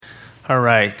All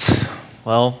right.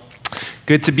 Well,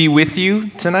 good to be with you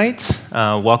tonight.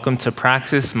 Welcome to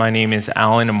Praxis. My name is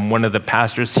Alan. I'm one of the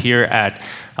pastors here at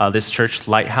this church,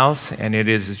 Lighthouse, and it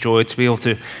is a joy to be able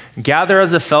to gather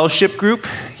as a fellowship group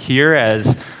here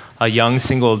as young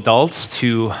single adults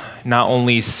to not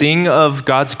only sing of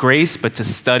God's grace, but to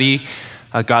study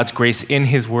God's grace in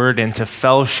His Word and to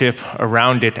fellowship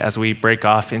around it as we break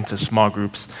off into small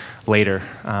groups later.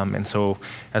 And so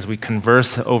as we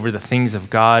converse over the things of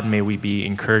God, may we be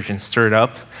encouraged and stirred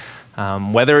up,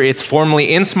 whether it's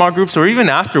formally in small groups or even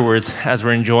afterwards as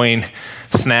we're enjoying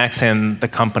snacks and the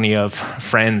company of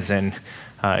friends and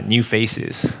new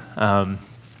faces.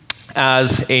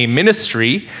 As a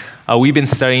ministry, we've been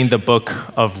studying the book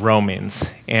of Romans,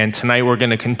 and tonight we're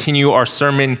going to continue our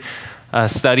sermon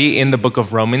study in the book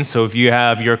of Romans. So if you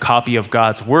have your copy of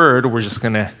God's Word, we're just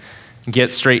going to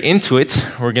get straight into it.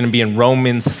 We're going to be in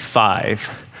Romans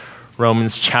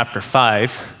chapter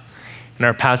 5, and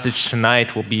our passage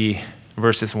tonight will be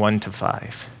verses 1 to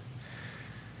 5.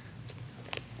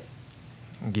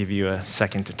 I'll give you a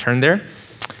second to turn there,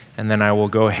 and then I will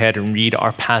go ahead and read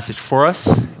our passage for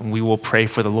us, and we will pray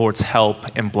for the Lord's help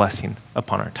and blessing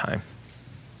upon our time.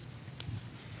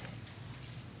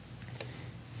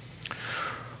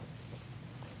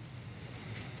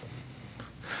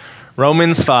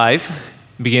 Romans 5,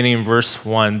 beginning in verse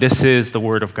 1, this is the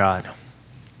word of God.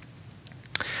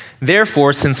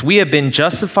 Therefore, since we have been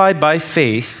justified by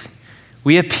faith,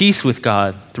 we have peace with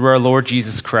God through our Lord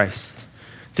Jesus Christ.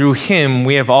 Through him,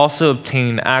 we have also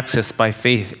obtained access by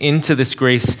faith into this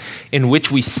grace in which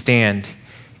we stand,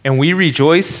 and we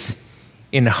rejoice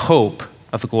in hope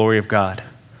of the glory of God.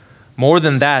 More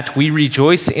than that, we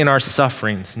rejoice in our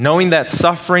sufferings, knowing that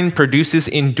suffering produces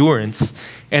endurance,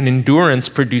 and endurance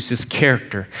produces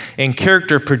character, and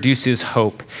character produces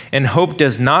hope. And hope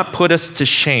does not put us to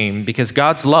shame, because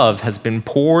God's love has been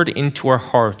poured into our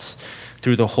hearts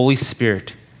through the Holy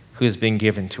Spirit who has been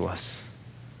given to us.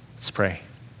 Let's pray.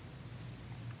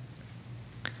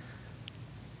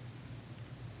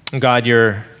 God,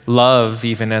 your love,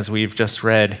 even as we've just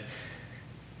read,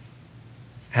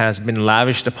 has been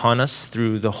lavished upon us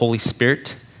through the Holy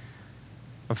Spirit.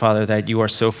 Father, that you are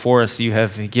so for us, you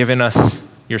have given us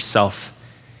yourself.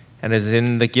 And as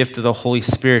in the gift of the Holy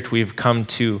Spirit, we've come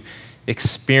to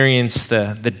experience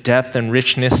the depth and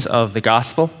richness of the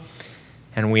gospel.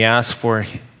 And we ask for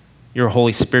your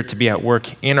Holy Spirit to be at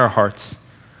work in our hearts,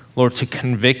 Lord, to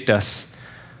convict us,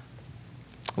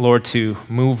 Lord, to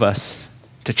move us,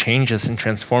 to change us and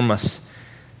transform us,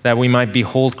 that we might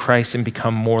behold Christ and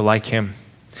become more like him.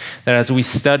 That as we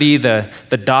study the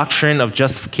doctrine of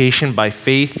justification by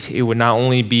faith, it would not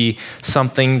only be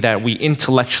something that we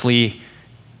intellectually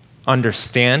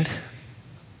understand,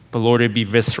 but Lord, it would be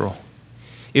visceral.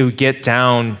 It would get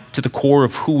down to the core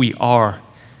of who we are,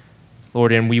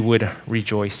 Lord, and we would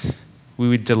rejoice. We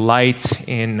would delight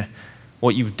in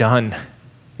what you've done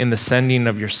in the sending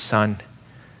of your Son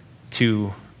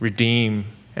to redeem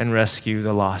and rescue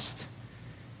the lost,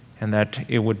 and that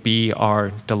it would be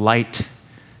our delight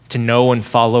to know and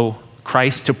follow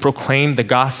Christ, to proclaim the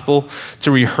gospel,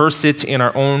 to rehearse it in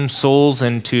our own souls,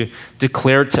 and to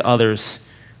declare it to others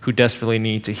who desperately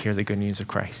need to hear the good news of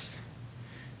Christ.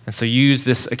 And so use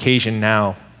this occasion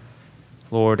now,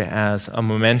 Lord, as a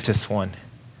momentous one,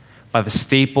 by the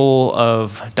staple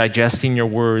of digesting your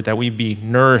word, that we be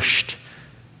nourished,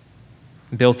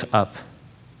 built up,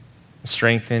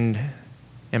 strengthened,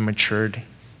 and matured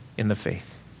in the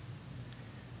faith.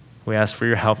 We ask for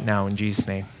your help now in Jesus'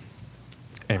 name.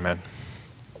 Amen.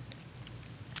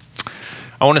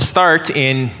 I want to start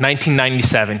in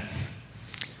 1997.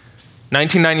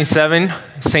 1997,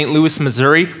 St. Louis,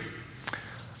 Missouri.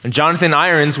 Jonathan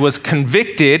Irons was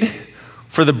convicted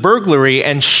for the burglary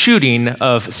and shooting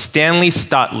of Stanley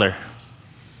Stotler.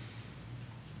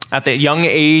 At the young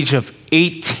age of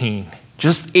 18,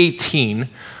 just 18,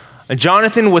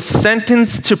 Jonathan was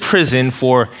sentenced to prison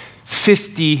for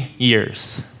 50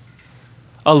 years.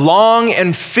 A long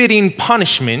and fitting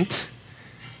punishment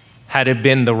had it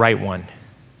been the right one.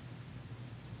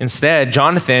 Instead,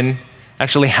 Jonathan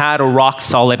actually had a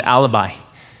rock-solid alibi.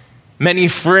 Many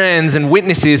friends and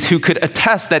witnesses who could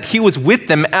attest that he was with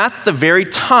them at the very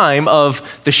time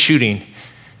of the shooting.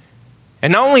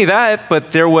 And not only that,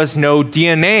 but there was no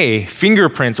DNA,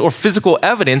 fingerprints, or physical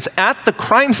evidence at the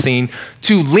crime scene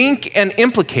to link and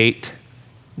implicate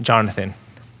Jonathan.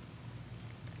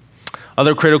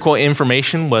 Other critical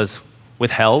information was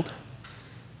withheld,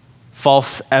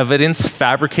 false evidence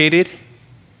fabricated,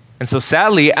 and so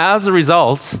sadly, as a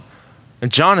result,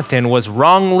 Jonathan was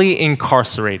wrongly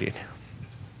incarcerated.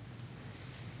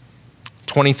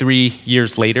 23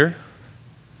 years later,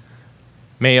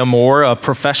 Maya Moore, a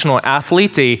professional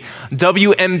athlete, a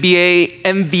WNBA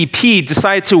MVP,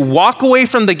 decided to walk away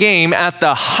from the game at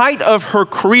the height of her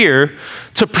career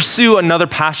to pursue another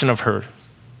passion of hers: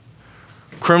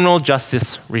 criminal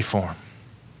justice reform.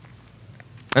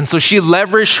 And so she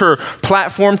leveraged her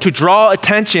platform to draw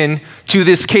attention to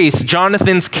this case,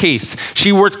 Jonathan's case.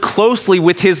 She worked closely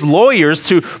with his lawyers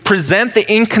to present the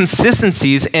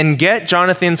inconsistencies and get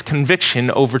Jonathan's conviction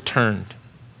overturned.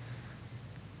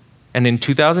 And in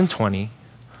 2020,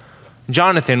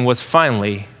 Jonathan was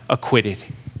finally acquitted.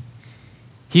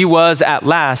 He was at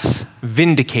last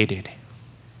vindicated.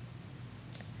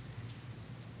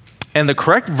 And the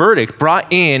correct verdict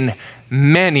brought in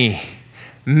many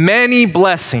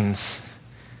blessings.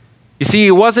 You see,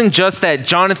 it wasn't just that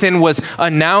Jonathan was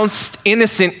announced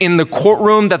innocent in the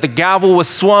courtroom, that the gavel was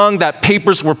swung, that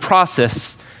papers were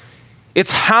processed.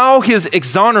 It's how his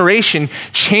exoneration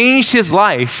changed his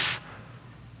life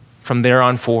from there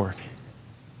on forward.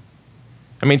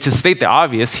 I mean, to state the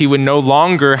obvious, he would no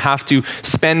longer have to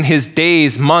spend his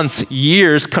days, months,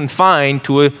 years confined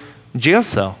to a jail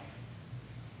cell.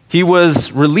 He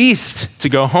was released to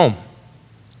go home.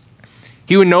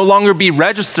 He would no longer be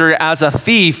registered as a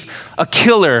thief, a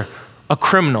killer, a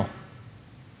criminal.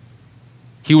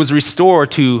 He was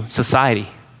restored to society,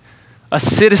 a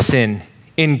citizen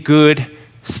in good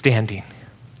standing.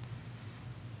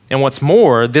 And what's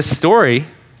more, this story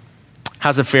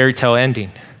has a fairy tale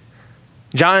ending.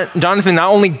 Jonathan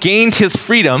not only gained his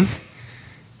freedom,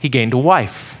 he gained a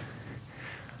wife.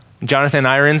 Jonathan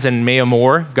Irons and Maya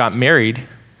Moore got married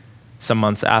some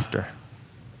months after.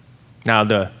 Now,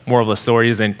 the moral of the story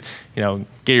isn't,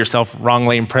 get yourself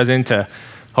wrongly imprisoned to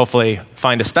hopefully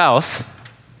find a spouse.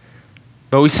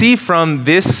 But we see from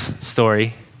this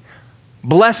story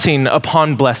blessing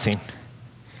upon blessing.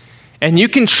 And you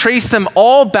can trace them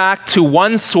all back to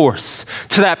one source,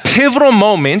 to that pivotal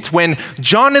moment when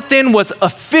Jonathan was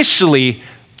officially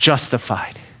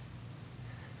justified.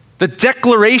 The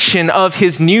declaration of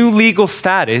his new legal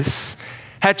status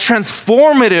had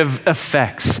transformative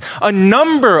effects, a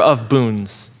number of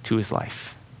boons to his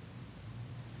life.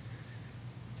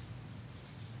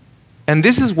 And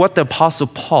this is what the Apostle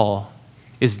Paul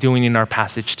is doing in our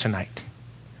passage tonight.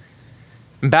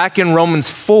 Back in Romans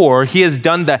 4, he has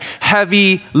done the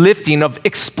heavy lifting of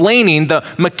explaining the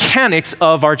mechanics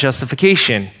of our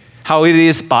justification, how it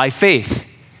is by faith.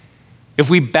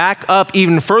 If we back up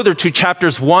even further to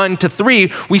chapters 1 to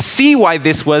 3, we see why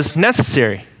this was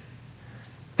necessary.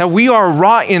 That we are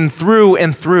rotten through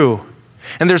and through,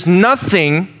 and there's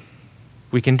nothing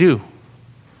we can do.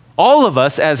 All of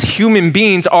us as human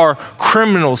beings are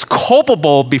criminals,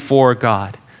 culpable before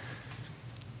God.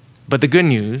 But the good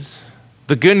news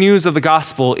of the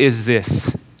gospel is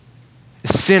this: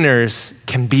 sinners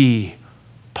can be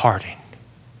pardoned.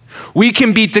 We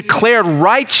can be declared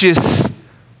righteous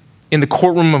in the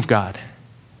courtroom of God.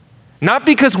 Not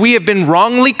because we have been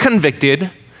wrongly convicted,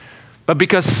 but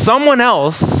because someone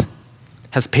else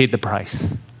has paid the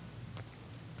price.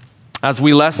 As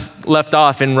we left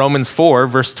off in Romans 4,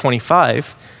 verse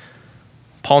 25,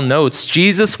 Paul notes,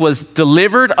 Jesus was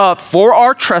delivered up for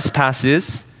our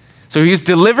trespasses, so he was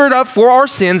delivered up for our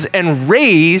sins and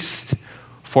raised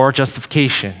for our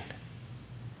justification.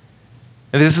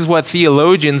 And this is what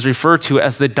theologians refer to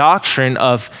as the doctrine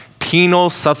of penal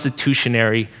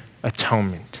substitutionary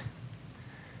atonement.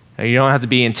 Now, you don't have to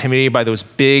be intimidated by those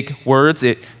big words.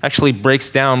 It actually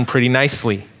breaks down pretty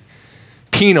nicely.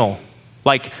 Penal,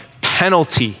 like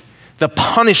penalty, the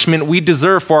punishment we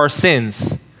deserve for our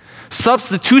sins.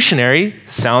 Substitutionary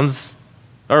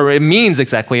it means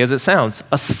exactly as it sounds,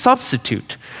 a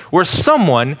substitute, where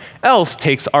someone else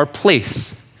takes our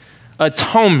place.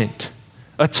 Atonement,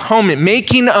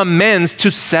 making amends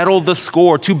to settle the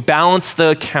score, to balance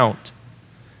the account.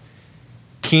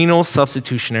 Penal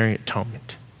substitutionary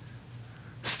atonement.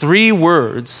 3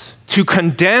 words to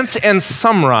condense and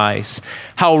summarize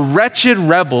how wretched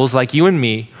rebels like you and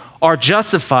me are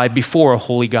justified before a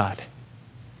holy God.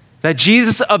 That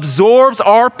Jesus absorbs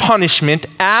our punishment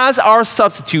as our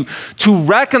substitute to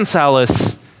reconcile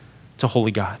us to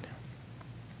holy God.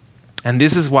 And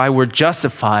this is why we're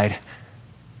justified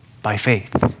by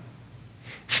faith.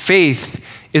 Faith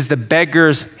is the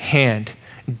beggar's hand,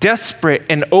 desperate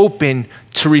and open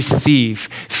to receive.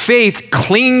 Faith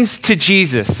clings to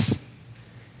Jesus.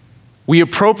 We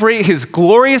appropriate his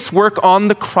glorious work on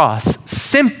the cross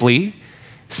simply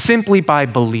by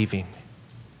believing.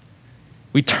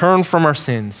 We turn from our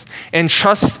sins and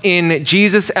trust in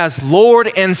Jesus as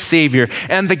Lord and Savior.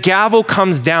 And the gavel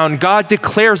comes down. God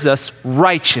declares us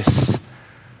righteous.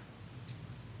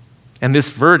 And this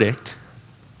verdict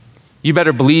you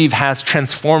better believe has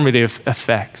transformative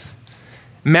effects,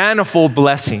 manifold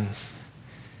blessings.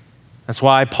 That's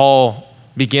why Paul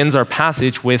begins our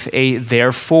passage with a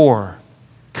therefore,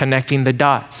 connecting the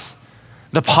dots.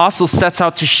 The apostle sets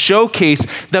out to showcase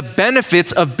the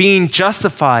benefits of being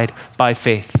justified by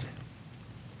faith.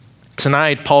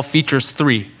 Tonight, Paul features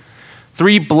three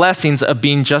blessings of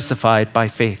being justified by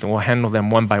faith, and we'll handle them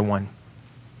one by one.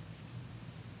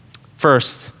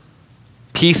 First,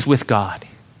 peace with God.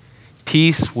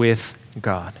 Peace with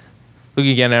God. Look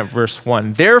again at verse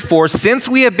 1. Therefore, since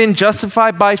we have been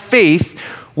justified by faith,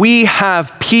 we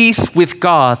have peace with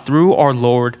God through our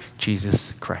Lord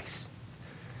Jesus Christ.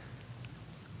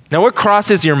 Now, what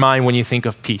crosses your mind when you think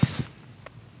of peace?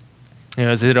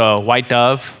 Is it a white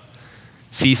dove,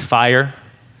 ceasefire,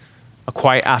 a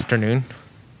quiet afternoon?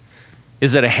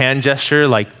 Is it a hand gesture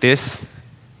like this,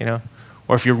 Or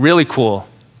if you're really cool,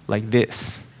 like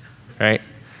this, right?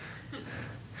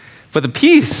 But the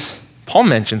peace Paul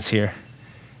mentions here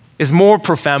is more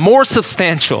profound, more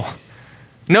substantial.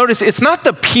 Notice it's not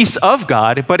the peace of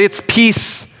God, but it's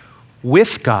peace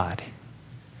with God,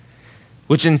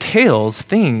 which entails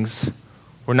things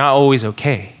were not always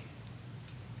okay,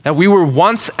 that we were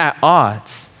once at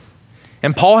odds.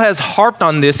 And Paul has harped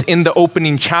on this in the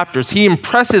opening chapters. He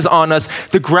impresses on us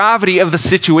the gravity of the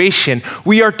situation.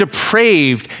 We are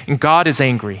depraved and God is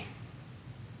angry.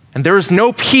 And there is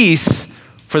no peace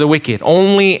for the wicked,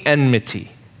 only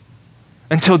enmity.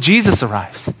 Until Jesus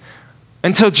arrives,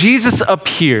 until Jesus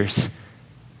appears.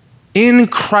 In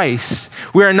Christ,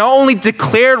 we are not only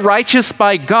declared righteous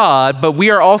by God, but we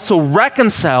are also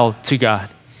reconciled to God.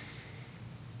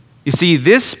 You see,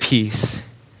 this peace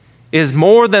is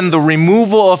more than the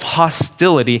removal of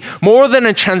hostility, more than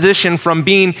a transition from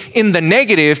being in the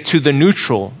negative to the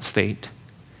neutral state.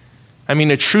 I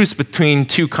mean, a truce between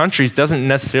two countries doesn't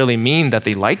necessarily mean that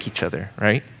they like each other,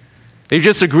 right? They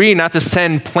just agree not to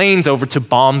send planes over to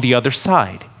bomb the other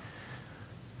side.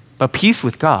 But peace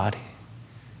with God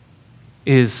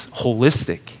is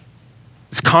holistic.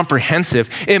 It's comprehensive.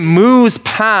 It moves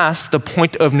past the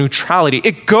point of neutrality.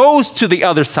 It goes to the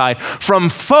other side, from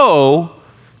foe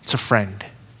to friend.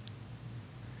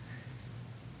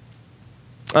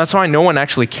 That's why no one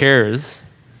actually cares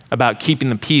about keeping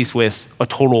the peace with a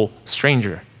total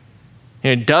stranger.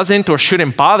 It doesn't or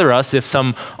shouldn't bother us if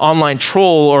some online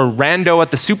troll or rando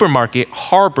at the supermarket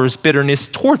harbors bitterness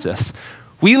towards us.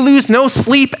 We lose no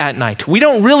sleep at night. We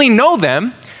don't really know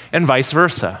them, and vice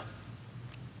versa.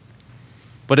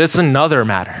 But it's another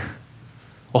matter,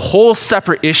 a whole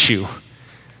separate issue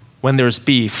when there's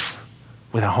beef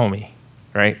with a homie,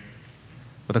 right?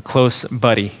 With a close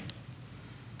buddy.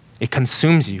 It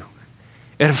consumes you.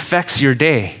 It affects your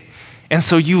day. And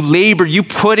so you labor, you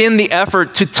put in the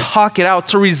effort to talk it out,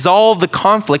 to resolve the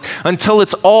conflict until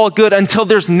it's all good, until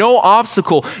there's no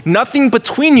obstacle, nothing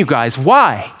between you guys.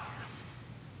 Why?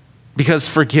 Because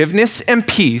forgiveness and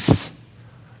peace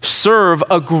serve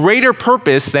a greater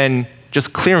purpose than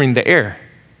just clearing the air.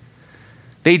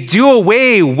 They do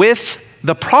away with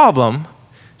the problem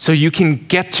so you can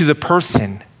get to the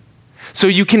person, so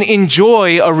you can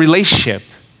enjoy a relationship.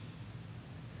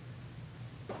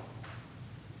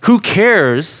 Who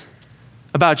cares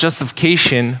about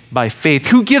justification by faith?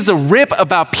 Who gives a rip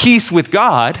about peace with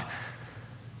God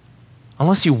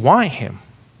unless you want Him?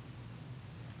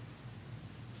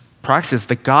 Praxis,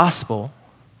 the gospel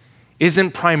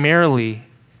isn't primarily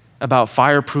about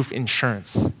fireproof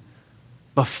insurance,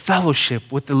 but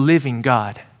fellowship with the living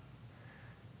God.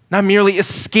 Not merely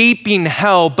escaping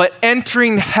hell, but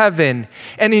entering heaven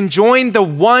and enjoying the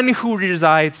one who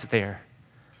resides there.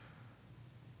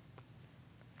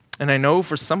 And I know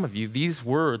for some of you, these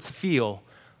words feel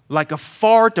like a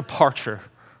far departure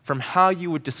from how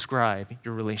you would describe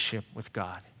your relationship with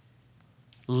God.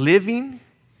 Living,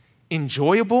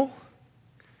 enjoyable,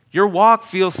 your walk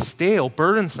feels stale,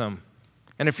 burdensome,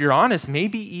 and if you're honest,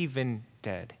 maybe even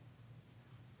dead.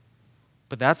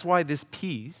 But that's why this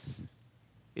peace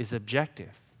is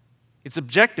objective. It's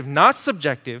objective, not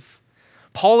subjective.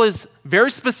 Paul is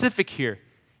very specific here.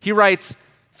 He writes,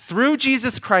 through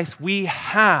Jesus Christ, we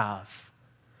have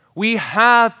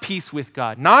peace with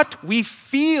God. Not we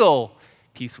feel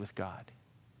peace with God.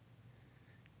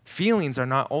 Feelings are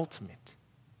not ultimate.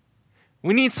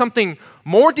 We need something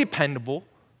more dependable,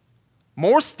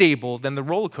 more stable than the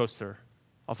roller coaster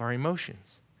of our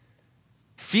emotions.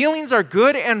 Feelings are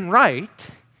good and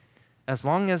right as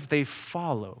long as they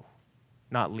follow,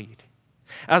 not lead.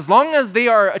 As long as they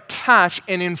are attached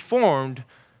and informed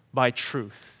by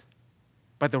truth,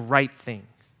 by the right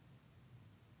things.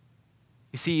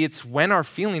 You see, it's when our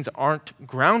feelings aren't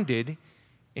grounded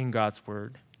in God's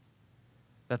word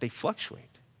that they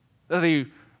fluctuate, that they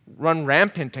run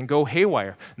rampant and go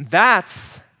haywire.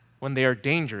 That's when they are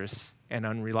dangerous and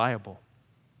unreliable.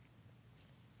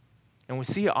 And we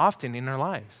see it often in our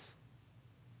lives,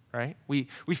 right? We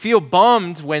feel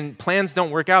bummed when plans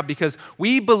don't work out because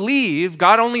we believe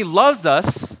God only loves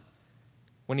us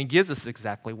when he gives us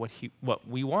exactly what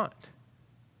we want.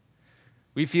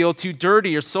 We feel too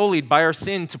dirty or sullied by our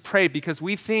sin to pray because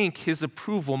we think his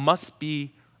approval must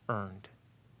be earned.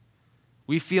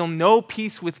 We feel no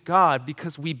peace with God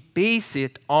because we base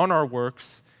it on our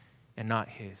works and not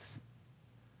his.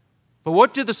 But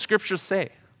what do the scriptures say?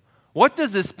 What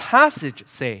does this passage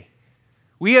say?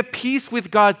 We have peace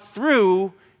with God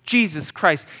through Jesus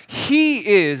Christ. He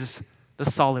is the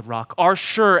solid rock, our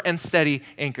sure and steady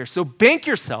anchor. So bank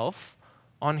yourself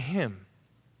on him.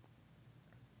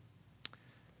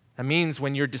 That means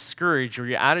when you're discouraged or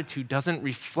your attitude doesn't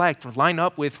reflect or line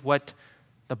up with what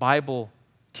the Bible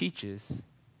teaches,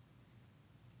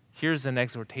 here's an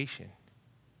exhortation.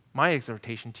 My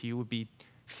exhortation to you would be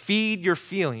feed your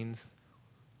feelings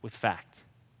with fact.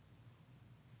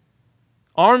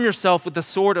 Arm yourself with the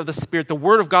sword of the Spirit, the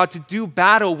Word of God, to do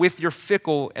battle with your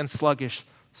fickle and sluggish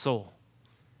soul.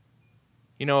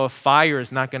 You know, a fire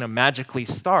is not going to magically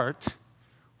start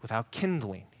without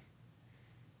kindling.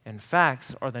 And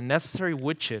facts are the necessary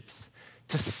wood chips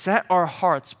to set our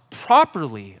hearts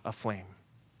properly aflame.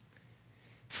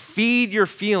 Feed your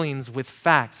feelings with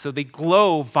facts so they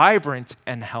glow vibrant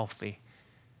and healthy.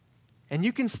 And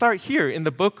you can start here in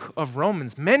the book of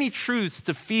Romans, many truths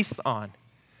to feast on.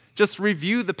 Just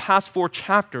review the past 4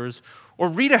 chapters or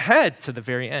read ahead to the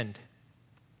very end.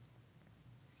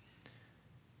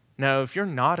 Now, if you're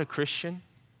not a Christian,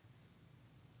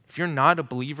 if you're not a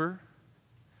believer,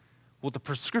 well, the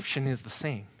prescription is the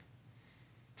same.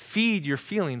 Feed your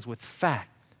feelings with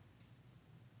fact.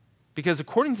 Because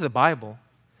according to the Bible,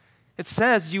 it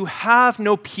says you have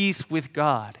no peace with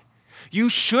God. You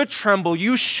should tremble,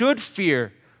 you should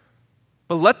fear,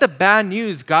 but let the bad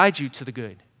news guide you to the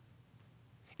good.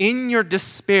 In your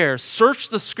despair, search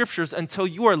the scriptures until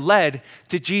you are led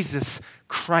to Jesus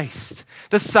Christ,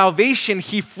 the salvation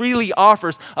he freely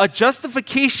offers, a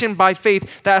justification by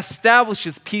faith that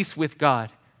establishes peace with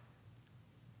God.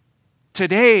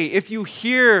 Today, if you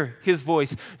hear his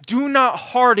voice, do not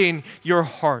harden your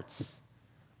hearts,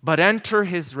 but enter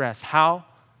his rest. How?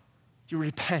 You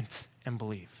repent and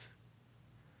believe.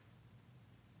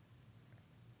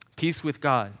 Peace with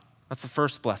God. That's the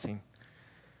first blessing.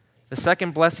 The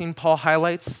second blessing Paul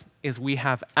highlights is we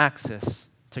have access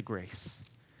to grace.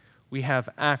 We have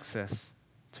access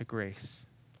to grace.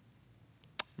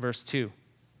 Verse 2.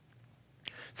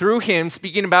 Through him,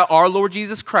 speaking about our Lord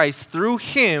Jesus Christ, through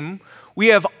him we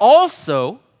have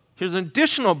also, here's an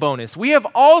additional bonus, we have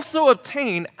also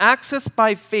obtained access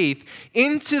by faith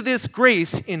into this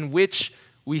grace in which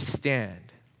we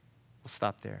stand. We'll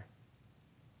stop there.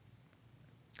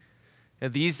 Now,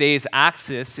 these days,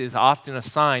 access is often a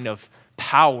sign of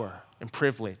power and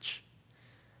privilege.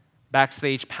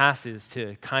 Backstage passes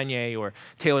to Kanye or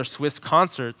Taylor Swift's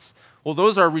concerts, well,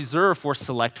 those are reserved for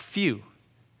select few.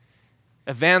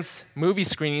 Advanced movie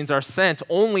screenings are sent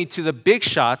only to the big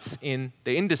shots in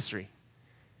the industry.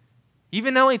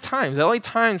 Even LA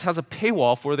Times has a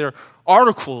paywall for their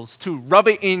articles to rub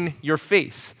it in your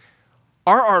face.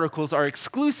 Our articles are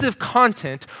exclusive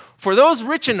content for those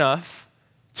rich enough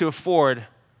to afford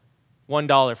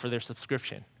 $1 for their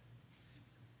subscription.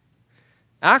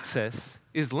 Access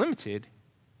is limited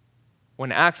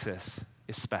when access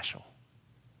is special.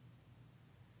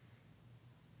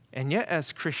 And yet,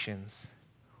 as Christians,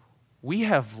 we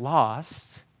have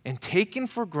lost and taken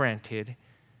for granted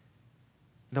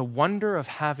the wonder of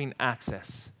having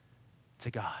access to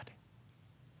God.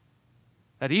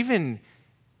 That even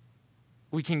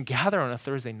we can gather on a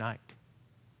Thursday night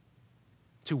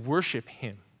to worship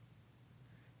him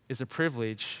is a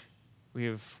privilege we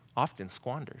have often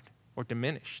squandered or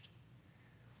diminished.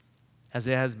 As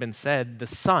it has been said, the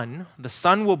sun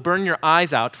will burn your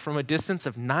eyes out from a distance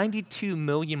of 92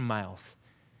 million miles.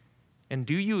 And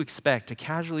do you expect to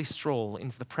casually stroll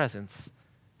into the presence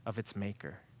of its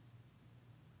maker?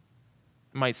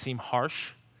 It might seem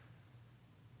harsh,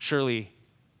 surely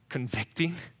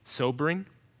convicting, sobering.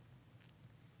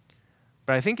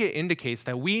 But I think it indicates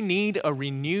that we need a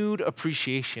renewed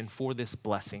appreciation for this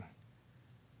blessing.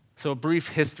 So a brief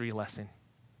history lesson.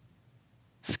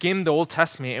 Skim the Old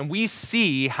Testament and we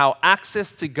see how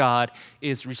access to God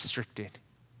is restricted.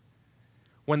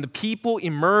 When the people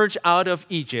emerge out of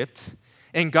Egypt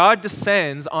and God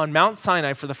descends on Mount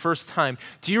Sinai for the first time,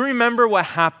 do you remember what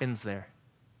happens there?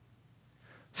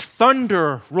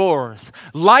 Thunder roars,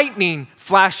 lightning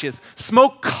flashes,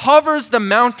 smoke covers the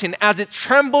mountain as it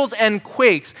trembles and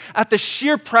quakes at the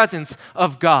sheer presence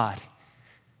of God.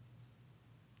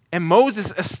 And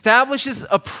Moses establishes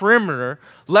a perimeter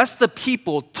lest the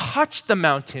people touch the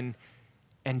mountain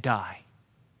and die.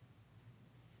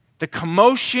 The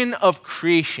commotion of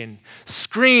creation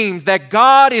screams that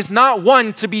God is not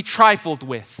one to be trifled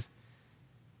with.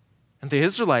 And the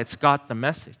Israelites got the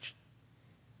message.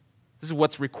 This is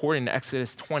what's recorded in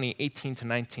Exodus 20, 18 to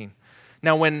 19.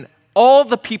 Now, when all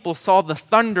the people saw the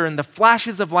thunder and the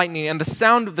flashes of lightning and the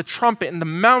sound of the trumpet and the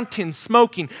mountain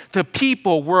smoking, the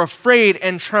people were afraid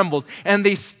and trembled, and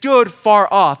they stood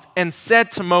far off and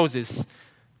said to Moses,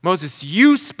 Moses,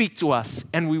 you speak to us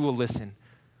and we will listen.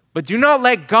 But do not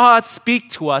let God speak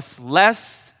to us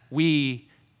lest we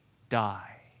die.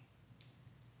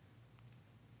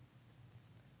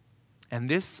 And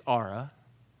this aura,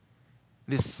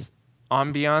 this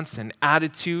ambiance and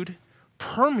attitude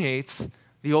permeates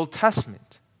the Old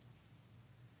Testament.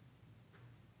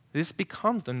 This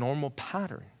becomes the normal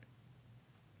pattern.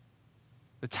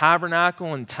 The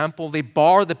tabernacle and temple, they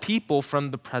bar the people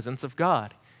from the presence of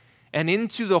God. And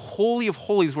into the Holy of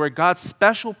Holies, where God's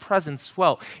special presence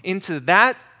dwelt, into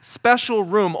that special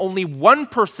room, only one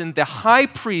person, the high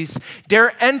priest,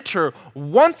 dare enter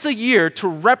once a year to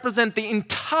represent the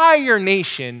entire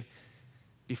nation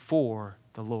before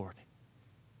the Lord.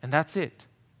 And that's it.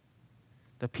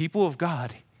 The people of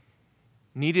God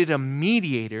needed a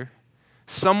mediator,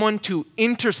 someone to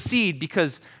intercede,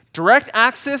 because direct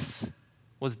access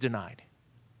was denied.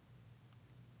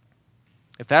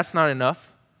 If that's not enough,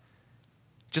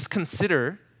 just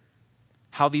consider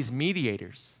how these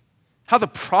mediators, how the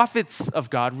prophets of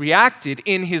God reacted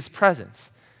in his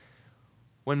presence.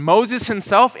 When Moses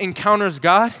himself encounters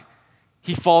God,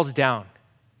 he falls down.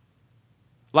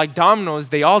 Like dominoes,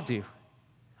 they all do.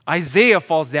 Isaiah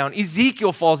falls down,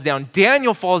 Ezekiel falls down,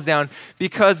 Daniel falls down,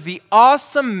 because the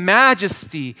awesome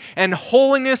majesty and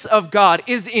holiness of God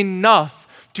is enough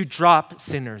to drop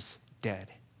sinners dead.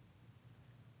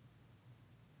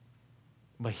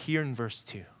 But here in verse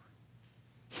 2,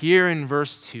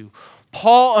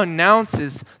 Paul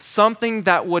announces something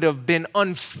that would have been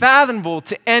unfathomable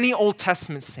to any Old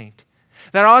Testament saint,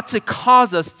 that ought to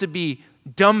cause us to be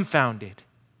dumbfounded.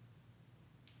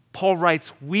 Paul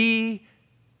writes, we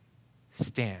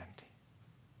stand.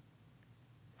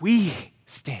 We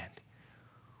stand.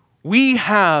 We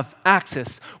have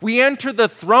access. We enter the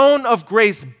throne of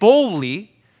grace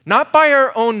boldly, not by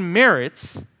our own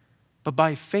merits, but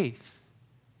by faith.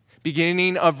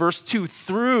 Beginning of verse 2,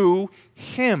 through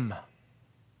him,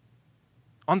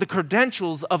 on the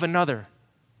credentials of another.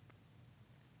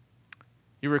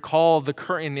 You recall the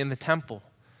curtain in the temple,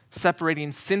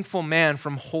 separating sinful man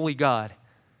from holy God.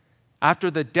 After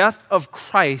the death of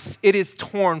Christ, it is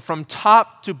torn from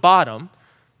top to bottom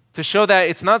to show that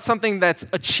it's not something that's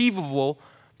achievable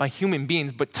by human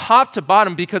beings, but top to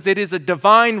bottom, because it is a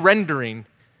divine rendering.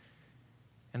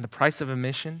 And the price of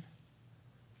admission?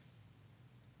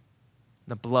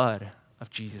 The blood of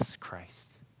Jesus Christ.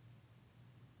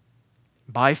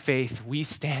 By faith, we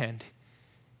stand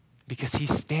because he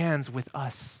stands with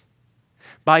us.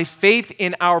 By faith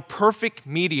in our perfect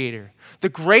mediator, the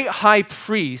great high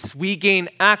priest, we gain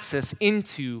access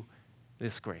into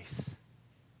this grace.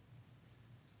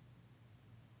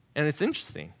 And it's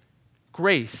interesting.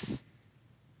 Grace,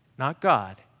 not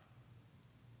God.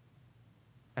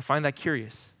 I find that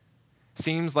curious.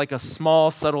 Seems like a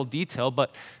small, subtle detail,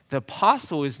 but the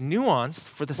apostle is nuanced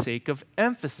for the sake of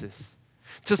emphasis,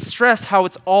 to stress how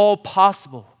it's all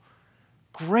possible.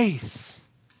 Grace.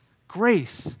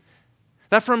 Grace.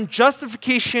 That from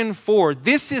justification forward,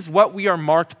 this is what we are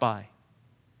marked by.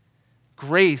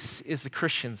 Grace is the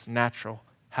Christian's natural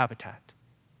habitat.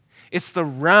 It's the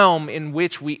realm in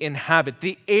which we inhabit,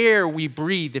 the air we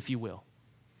breathe, if you will.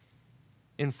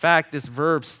 In fact, this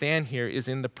verb stand here is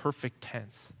in the perfect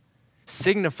tense,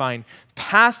 signifying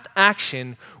past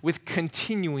action with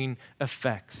continuing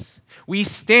effects. We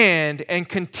stand and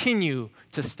continue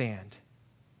to stand.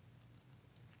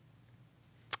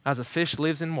 As a fish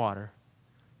lives in water,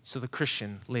 so the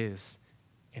Christian lives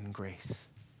in grace.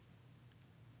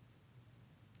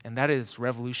 And that is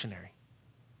revolutionary.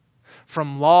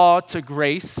 From law to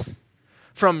grace,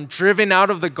 from driven out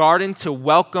of the garden to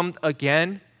welcomed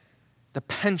again, the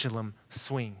pendulum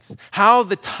swings. How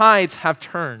the tides have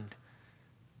turned.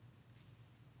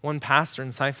 One pastor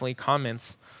insightfully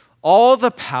comments, all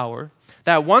the power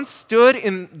that once stood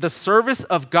in the service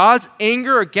of God's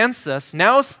anger against us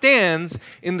now stands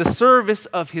in the service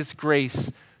of his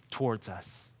grace towards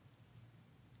us.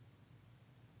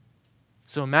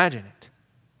 So imagine it.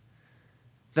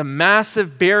 the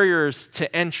massive barriers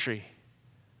to entry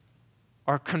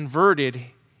are converted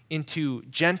into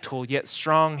gentle yet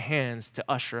strong hands to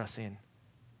usher us in.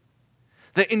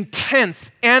 The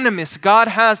intense animus God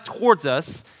has towards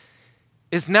us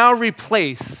is now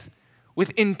replaced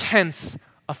with intense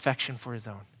affection for his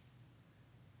own.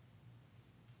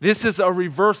 This is a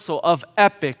reversal of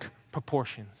epic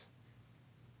proportions.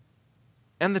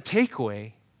 And the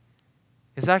takeaway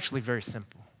is actually very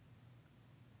simple.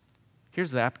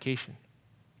 Here's the application.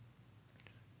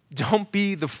 Don't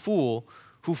be the fool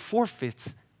who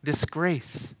forfeits this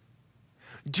grace.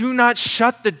 Do not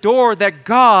shut the door that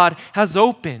God has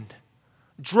opened.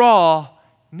 Draw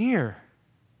near.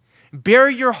 Bare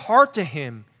your heart to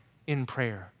him in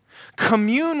prayer.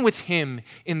 Commune with him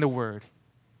in the word.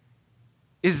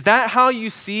 Is that how you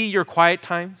see your quiet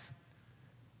times?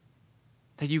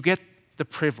 That you get the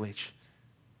privilege,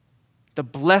 the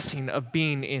blessing of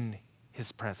being in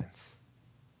his presence.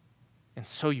 And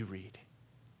so you read.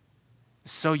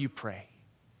 So you pray.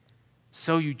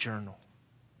 So you journal.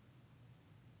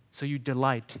 So you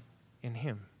delight in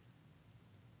him.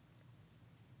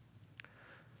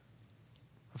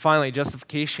 Finally,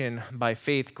 justification by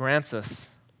faith grants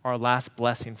us our last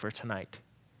blessing for tonight.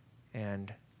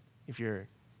 And if you're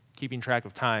keeping track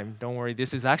of time, don't worry,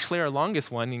 this is actually our longest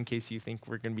one in case you think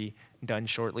we're going to be done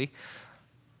shortly.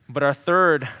 But our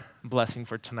third blessing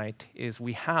for tonight is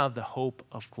we have the hope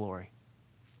of glory.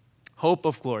 Hope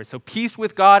of glory. So peace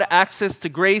with God, access to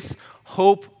grace,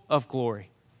 hope of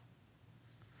glory.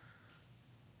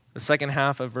 The second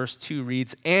half of verse 2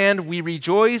 reads, "And we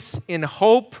rejoice in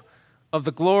hope of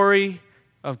the glory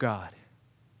of God."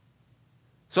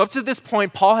 So up to this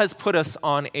point, Paul has put us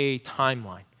on a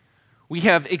timeline. We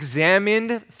have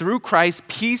examined through Christ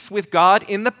peace with God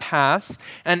in the past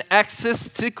and access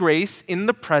to grace in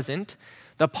the present.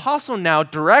 The apostle now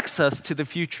directs us to the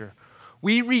future.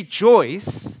 We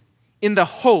rejoice in the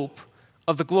hope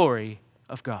of the glory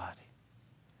of God.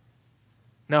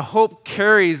 Now, hope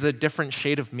carries a different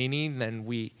shade of meaning than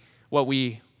what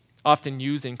we often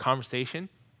use in conversation.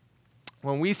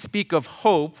 When we speak of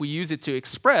hope, we use it to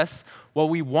express what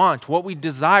we want, what we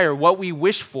desire, what we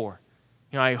wish for.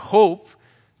 I hope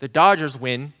the Dodgers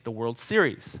win the World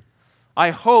Series. I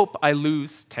hope I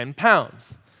lose 10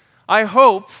 pounds. I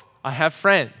hope I have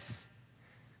friends.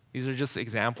 These are just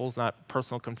examples, not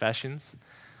personal confessions.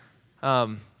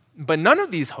 But none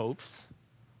of these hopes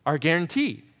are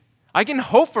guaranteed. I can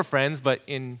hope for friends, but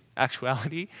in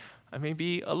actuality, I may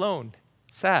be alone,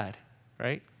 sad,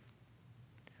 right?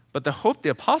 But the hope the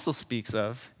apostle speaks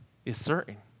of is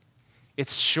certain.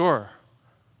 It's sure.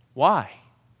 Why?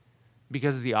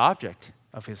 Because of the object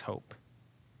of his hope,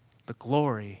 the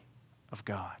glory of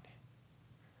God.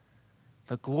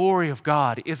 The glory of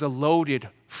God is a loaded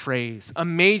phrase, a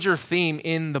major theme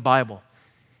in the Bible.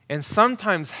 And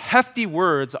sometimes hefty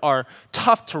words are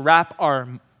tough to wrap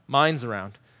our minds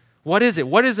around. What is it?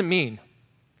 What does it mean?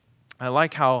 I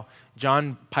like how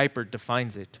John Piper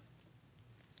defines it.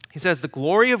 He says, the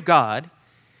glory of God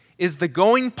is the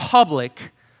going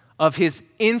public of his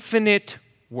infinite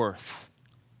worth.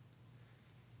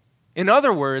 In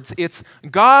other words, it's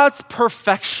God's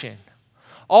perfection,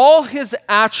 all his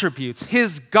attributes,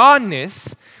 his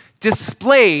godness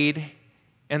displayed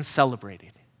and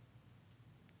celebrated.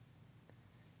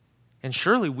 And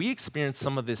surely we experience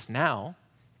some of this now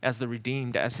as the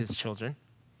redeemed, as his children.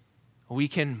 We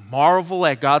can marvel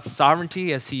at God's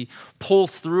sovereignty as he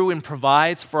pulls through and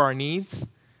provides for our needs.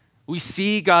 We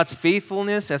see God's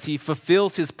faithfulness as he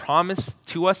fulfills his promise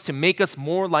to us to make us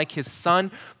more like his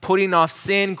son, putting off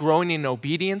sin, growing in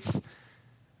obedience.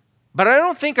 But I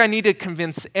don't think I need to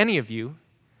convince any of you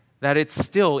that it's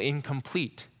still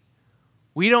incomplete.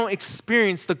 We don't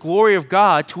experience the glory of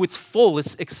God to its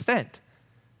fullest extent.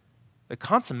 The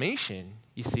consummation,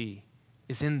 you see,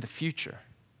 is in the future.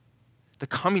 The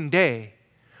coming day,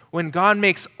 when God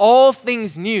makes all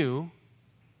things new,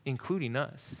 including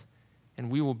us, and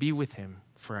we will be with him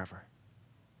forever.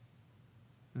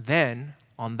 Then,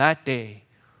 on that day,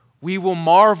 we will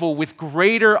marvel with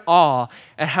greater awe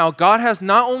at how God has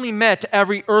not only met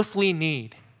every earthly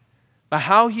need, but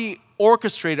how he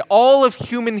orchestrated all of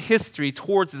human history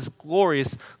towards this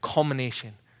glorious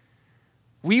culmination.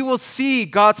 We will see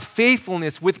God's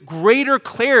faithfulness with greater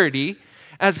clarity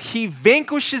as he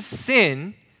vanquishes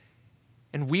sin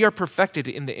and we are perfected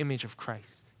in the image of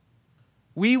Christ.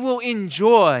 We will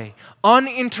enjoy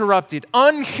uninterrupted,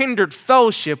 unhindered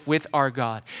fellowship with our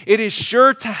God. It is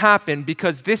sure to happen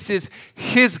because this is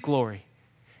his glory.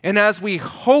 And as we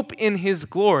hope in his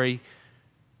glory,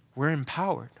 we're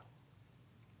empowered.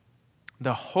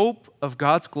 The hope of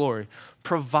God's glory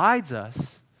provides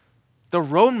us the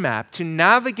roadmap to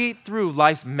navigate through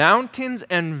life's mountains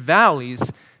and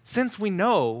valleys since we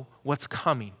know what's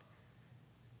coming,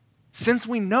 since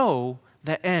we know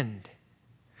the end.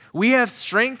 We have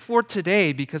strength for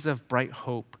today because of bright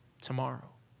hope tomorrow.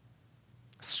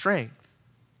 Strength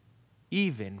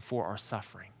even for our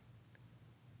suffering.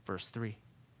 Verse 3.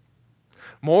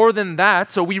 More than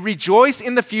that, so we rejoice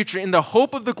in the future in the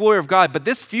hope of the glory of God, but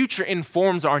this future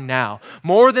informs our now.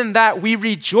 More than that, we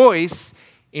rejoice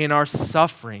in our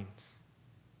sufferings.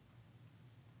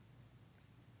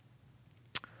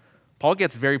 Paul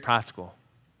gets very practical.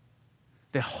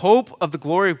 The hope of the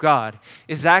glory of God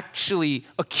is actually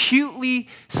acutely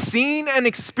seen and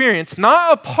experienced,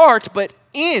 not apart, but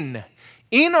in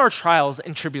our trials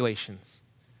and tribulations.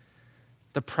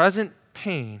 The present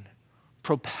pain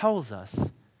propels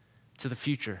us to the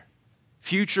future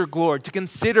glory, to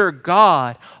consider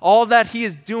God, all that He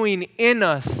is doing in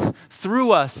us,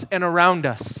 through us, and around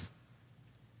us.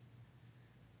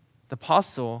 The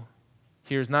apostle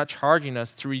here is not charging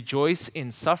us to rejoice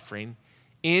in suffering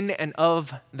in and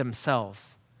of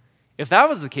themselves. If that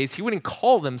was the case, he wouldn't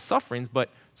call them sufferings, but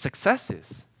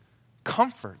successes,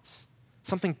 comforts,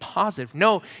 something positive.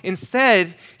 No,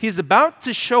 instead, he's about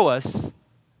to show us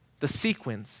the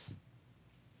sequence,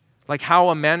 like how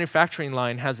a manufacturing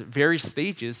line has various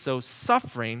stages. So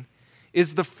suffering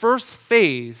is the first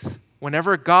phase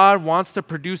whenever God wants to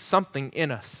produce something in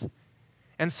us.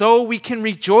 And so we can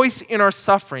rejoice in our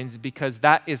sufferings because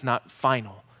that is not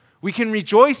final. We can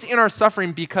rejoice in our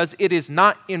suffering because it is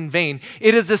not in vain.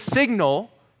 It is a signal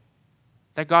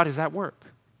that God is at work.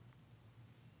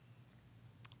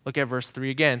 Look at verse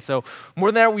 3 again. So, more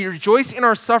than that, we rejoice in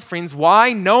our sufferings.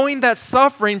 Why? Knowing that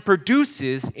suffering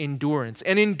produces endurance.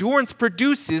 And endurance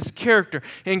produces character.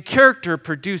 And character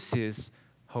produces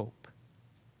hope.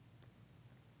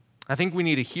 I think we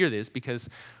need to hear this because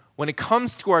when it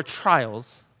comes to our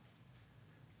trials,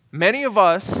 many of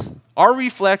us, our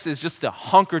reflex is just to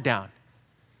hunker down.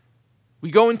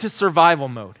 We go into survival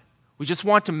mode. We just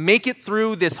want to make it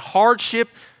through this hardship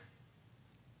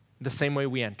the same way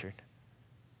we entered.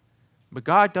 But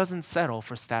God doesn't settle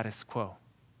for status quo.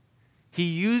 He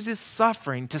uses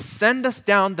suffering to send us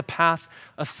down the path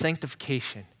of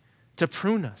sanctification, to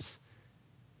prune us,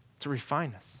 to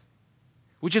refine us.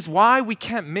 Which is why we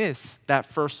can't miss that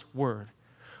first word.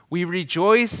 We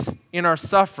rejoice in our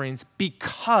sufferings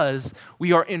because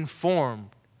we are informed.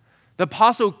 The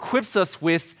apostle equips us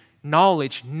with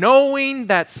knowledge, knowing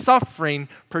that suffering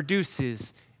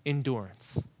produces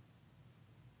endurance.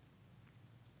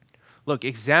 Look,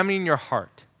 examining your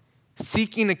heart,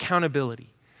 seeking accountability,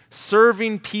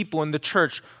 serving people in the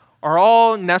church are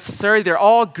all necessary. They're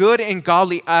all good and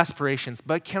godly aspirations.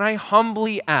 But can I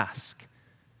humbly ask,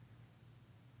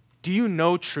 do you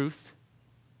know truth?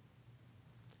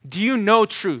 Do you know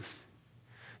truth?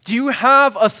 Do you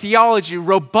have a theology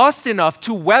robust enough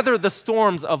to weather the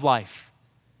storms of life?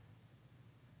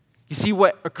 You see,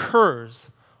 what occurs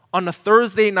on a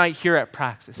Thursday night here at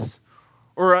Praxis,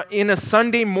 or in a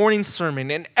Sunday morning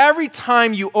sermon, and every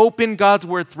time you open God's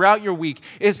Word throughout your week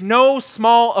is no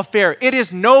small affair. It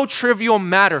is no trivial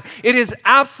matter. It is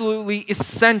absolutely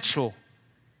essential.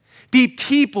 Be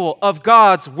people of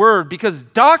God's Word, because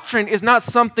doctrine is not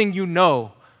something you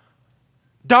know.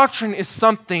 Doctrine is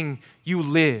something you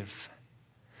live.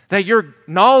 That your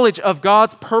knowledge of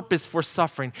God's purpose for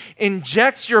suffering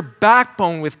injects your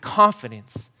backbone with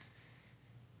confidence.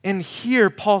 And here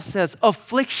Paul says,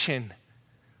 affliction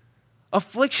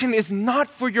is not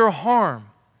for your harm.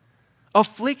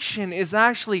 Affliction is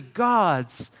actually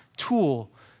God's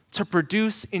tool to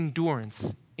produce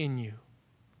endurance in you.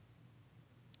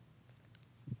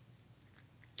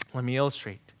 Let me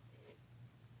illustrate.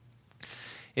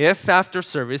 If after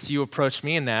service you approached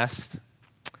me and asked,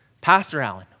 Pastor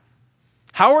Allen,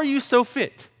 how are you so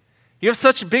fit? You have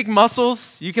such big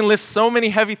muscles. You can lift so many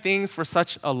heavy things for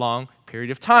such a long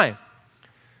period of time.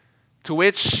 To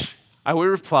which I would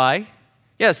reply,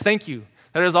 yes, thank you.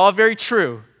 That is all very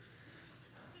true.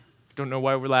 Don't know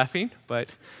why we're laughing, but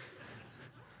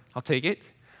I'll take it.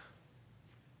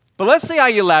 But let's say I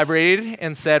elaborated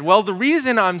and said, well, the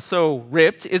reason I'm so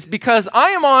ripped is because I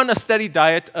am on a steady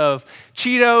diet of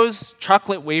Cheetos,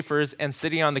 chocolate wafers, and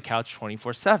sitting on the couch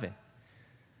 24/7.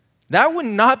 That would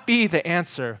not be the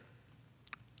answer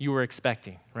you were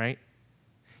expecting, right?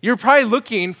 You're probably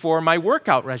looking for my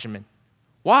workout regimen.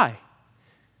 Why?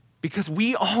 Because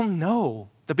we all know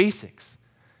the basics.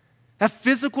 That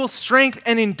physical strength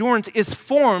and endurance is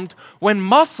formed when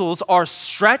muscles are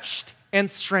stretched and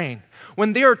strained,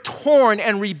 when they are torn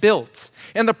and rebuilt,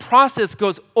 and the process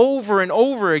goes over and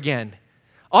over again.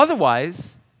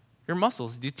 Otherwise, your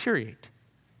muscles deteriorate.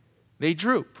 They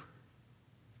droop.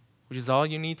 which is all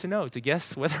you need to know to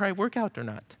guess whether I work out or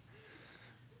not.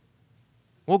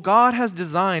 Well, God has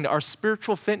designed our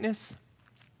spiritual fitness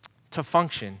to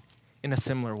function in a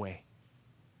similar way.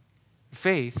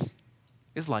 Faith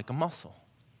is like a muscle.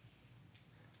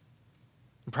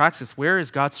 In practice, where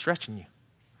is God stretching you?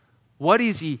 What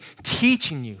is He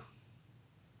teaching you?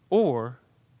 Or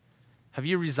have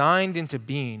you resigned into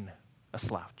being a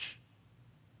slouch,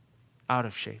 out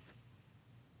of shape?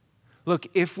 Look,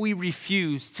 if we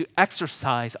refuse to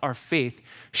exercise our faith,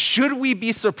 should we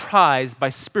be surprised by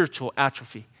spiritual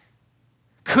atrophy?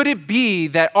 Could it be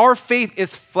that our faith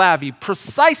is flabby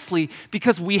precisely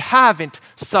because we haven't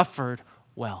suffered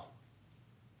well?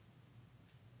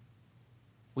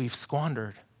 We've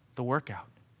squandered the workout.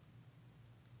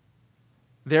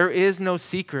 There is no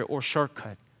secret or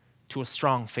shortcut to a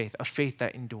strong faith, a faith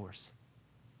that endures.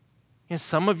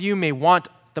 Some of you may want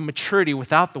the maturity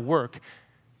without the work.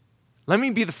 Let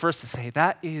me be the first to say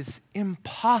that is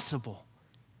impossible.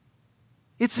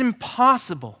 It's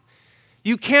impossible.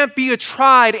 You can't be a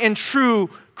tried and true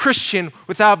Christian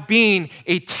without being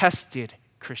a tested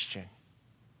Christian.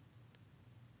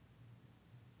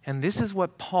 And this is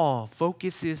what Paul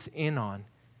focuses in on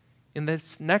in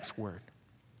this next word,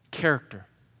 character.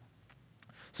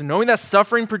 So knowing that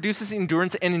suffering produces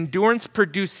endurance and endurance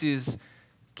produces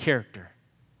character.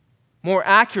 More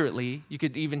accurately, you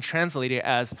could even translate it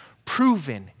as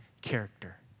proven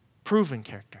character. Proven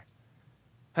character.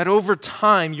 That over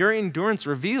time, your endurance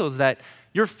reveals that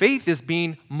your faith is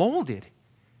being molded.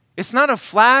 It's not a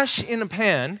flash in a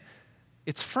pan,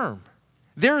 it's firm.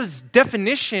 There is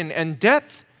definition and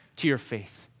depth to your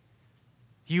faith.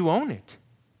 You own it.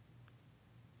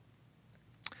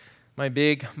 My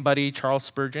big buddy Charles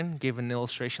Spurgeon gave an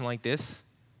illustration like this.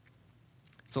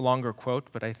 It's a longer quote,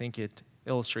 but I think it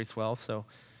illustrates well, so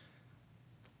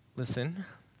listen.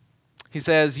 He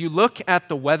says, "You look at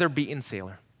the weather-beaten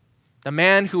sailor, the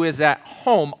man who is at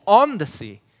home on the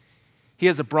sea. He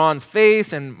has a bronze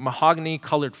face and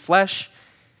mahogany-colored flesh.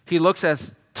 He looks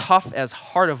as tough as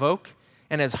heart of oak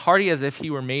and as hardy as if he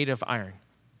were made of iron.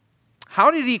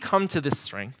 How did he come to this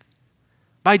strength?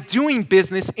 By doing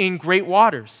business in great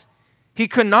waters. He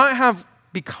could not have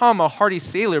become a hardy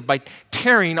sailor by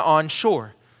tearing on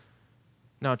shore.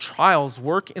 Now, trials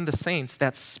work in the saints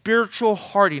that spiritual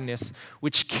hardiness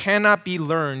which cannot be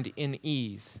learned in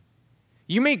ease.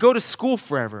 You may go to school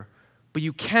forever, but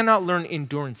you cannot learn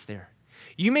endurance there.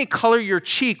 You may color your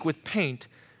cheek with paint,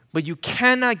 but you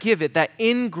cannot give it that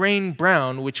ingrained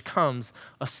brown which comes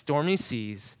of stormy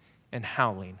seas and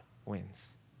howling winds."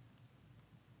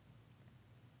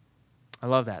 I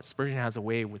love that. Spurgeon has a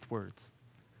way with words.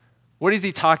 What is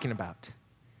he talking about?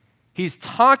 He's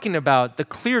talking about the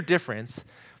clear difference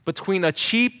between a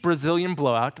cheap Brazilian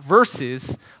blowout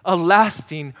versus a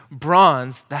lasting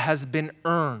bronze that has been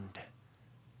earned.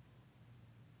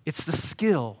 It's the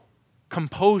skill,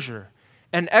 composure,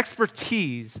 and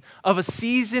expertise of a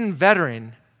seasoned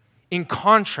veteran in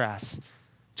contrast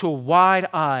to a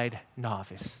wide-eyed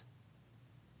novice.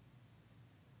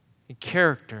 And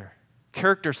character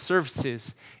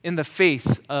surfaces in the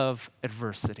face of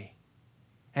adversity.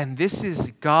 And this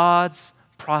is God's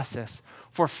process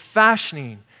for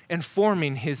fashioning and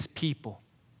forming His people.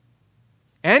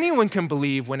 Anyone can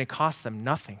believe when it costs them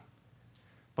nothing.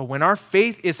 But when our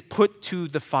faith is put to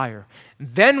the fire,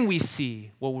 then we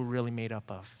see what we're really made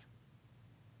up of.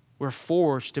 We're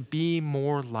forged to be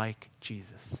more like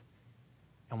Jesus.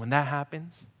 And when that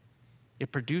happens,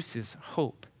 it produces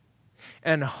hope.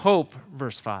 And hope,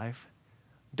 verse 5,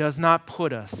 does not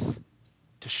put us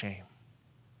to shame.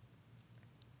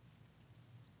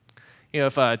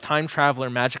 If a time traveler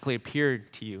magically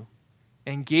appeared to you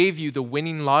and gave you the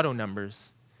winning lotto numbers,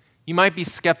 you might be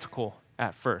skeptical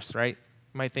at first, right?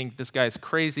 You might think this guy's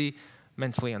crazy,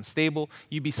 mentally unstable.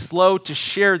 You'd be slow to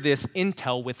share this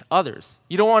intel with others.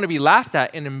 You don't want to be laughed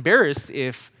at and embarrassed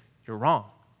if you're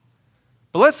wrong.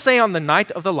 But let's say on the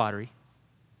night of the lottery,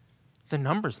 the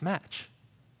numbers match.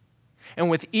 And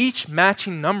with each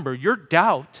matching number, your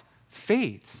doubt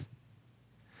fades.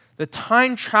 The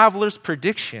time traveler's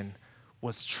prediction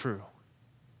was true.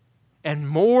 And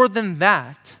more than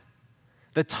that,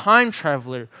 the time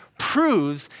traveler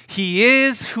proves he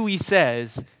is who he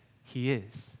says he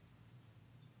is.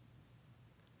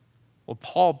 Well,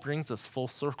 Paul brings us full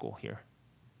circle here.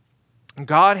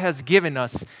 God has given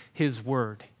us His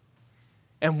word.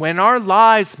 And when our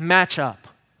lives match up,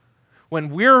 when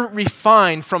we're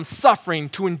refined from suffering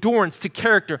to endurance to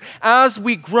character, as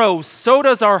we grow, so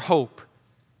does our hope.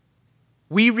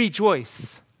 We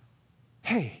rejoice.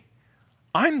 Hey,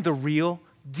 I'm the real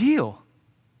deal.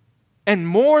 And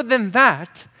more than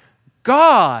that,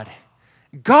 God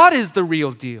is the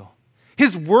real deal.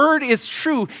 His word is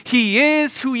true. He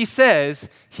is who he says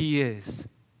he is.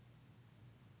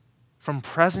 From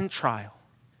present trial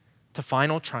to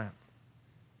final triumph,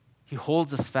 he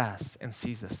holds us fast and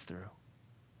sees us through.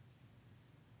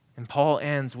 And Paul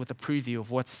ends with a preview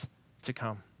of what's to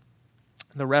come.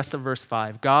 The rest of verse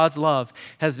 5, God's love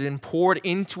has been poured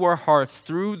into our hearts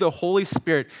through the Holy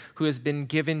Spirit who has been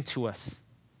given to us.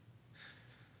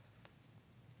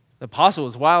 The apostle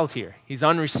is wild here. He's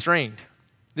unrestrained.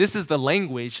 This is the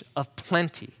language of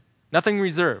plenty, nothing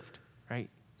reserved, right?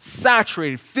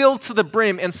 Saturated, filled to the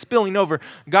brim, and spilling over.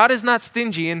 God is not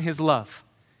stingy in his love.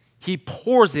 He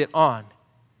pours it on.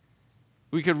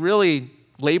 We could really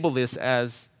label this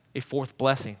as a fourth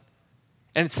blessing.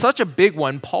 And it's such a big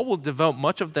one, Paul will devote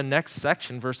much of the next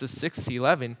section, verses 6 to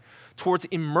 11, towards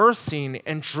immersing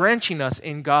and drenching us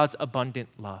in God's abundant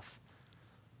love.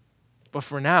 But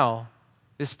for now,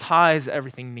 this ties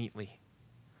everything neatly.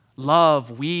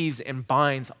 Love weaves and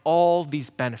binds all these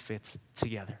benefits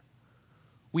together.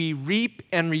 We reap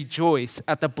and rejoice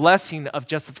at the blessing of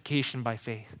justification by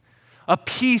faith, a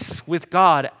peace with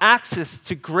God, access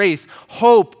to grace,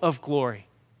 hope of glory.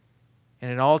 And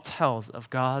it all tells of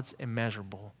God's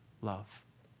immeasurable love.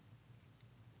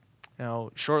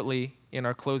 Now, shortly in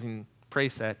our closing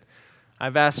praise set,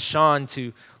 I've asked Sean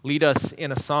to lead us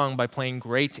in a song by playing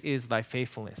Great Is Thy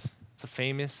Faithfulness. It's a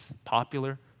famous,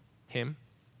 popular hymn.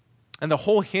 And the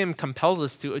whole hymn compels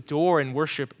us to adore and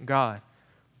worship God,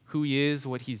 who he is,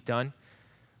 what he's done.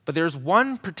 But there's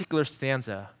one particular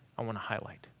stanza I want to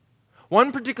highlight.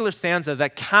 One particular stanza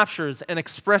that captures and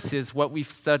expresses what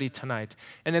we've studied tonight,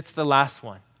 and it's the last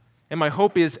one. And my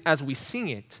hope is, as we sing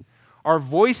it, our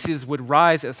voices would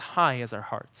rise as high as our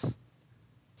hearts.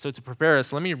 So to prepare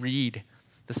us, let me read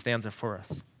the stanza for us.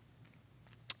 It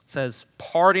says,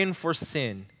 pardon for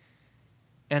sin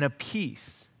and a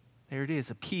peace, there it is,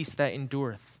 a peace that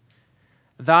endureth.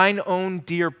 Thine own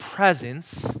dear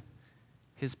presence,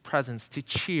 his presence to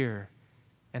cheer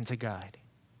and to guide.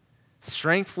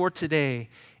 Strength for today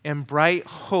and bright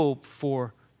hope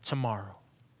for tomorrow.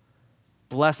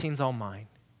 Blessings all mine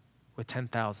with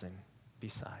 10,000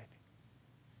 beside.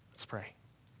 Let's pray.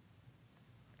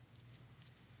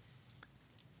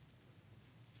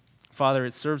 Father,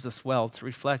 it serves us well to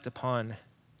reflect upon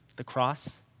the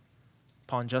cross,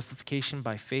 upon justification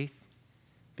by faith,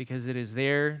 because it is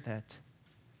there that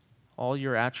all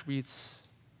your attributes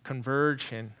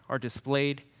converge and are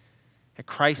displayed, that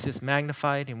Christ is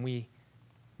magnified, and we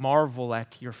marvel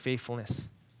at your faithfulness.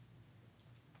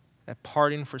 That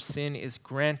pardon for sin is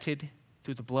granted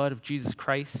through the blood of Jesus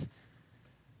Christ,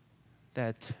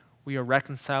 that we are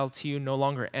reconciled to you, no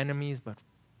longer enemies, but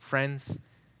friends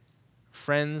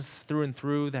through and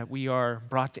through, that we are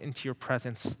brought into your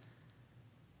presence,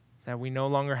 that we no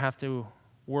longer have to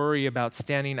worry about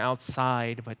standing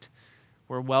outside, but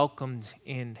we're welcomed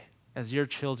in as your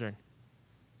children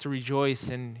to rejoice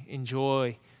and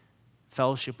enjoy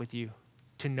fellowship with you,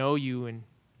 to know you and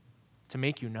to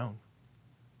make you known.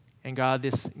 And God,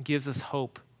 this gives us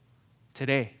hope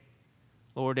today.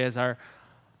 Lord, as our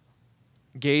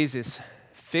gaze is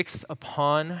fixed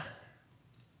upon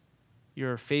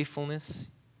your faithfulness,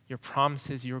 your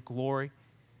promises, your glory,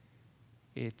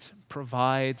 it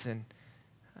provides and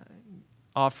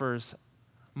offers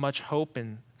much hope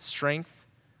and strength,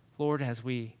 Lord, as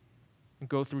we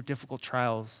go through difficult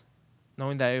trials,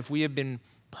 knowing that if we have been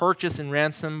purchased and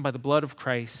ransomed by the blood of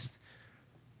Christ,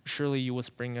 surely you will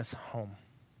bring us home.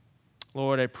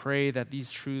 Lord, I pray that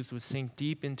these truths would sink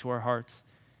deep into our hearts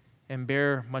and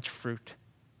bear much fruit,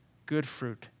 good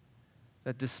fruit,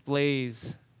 that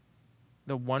displays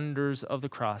the wonders of the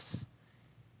cross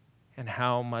and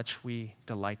how much we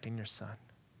delight in your Son.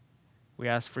 We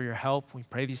ask for your help. We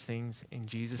pray these things in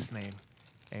Jesus' name.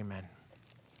 Amen.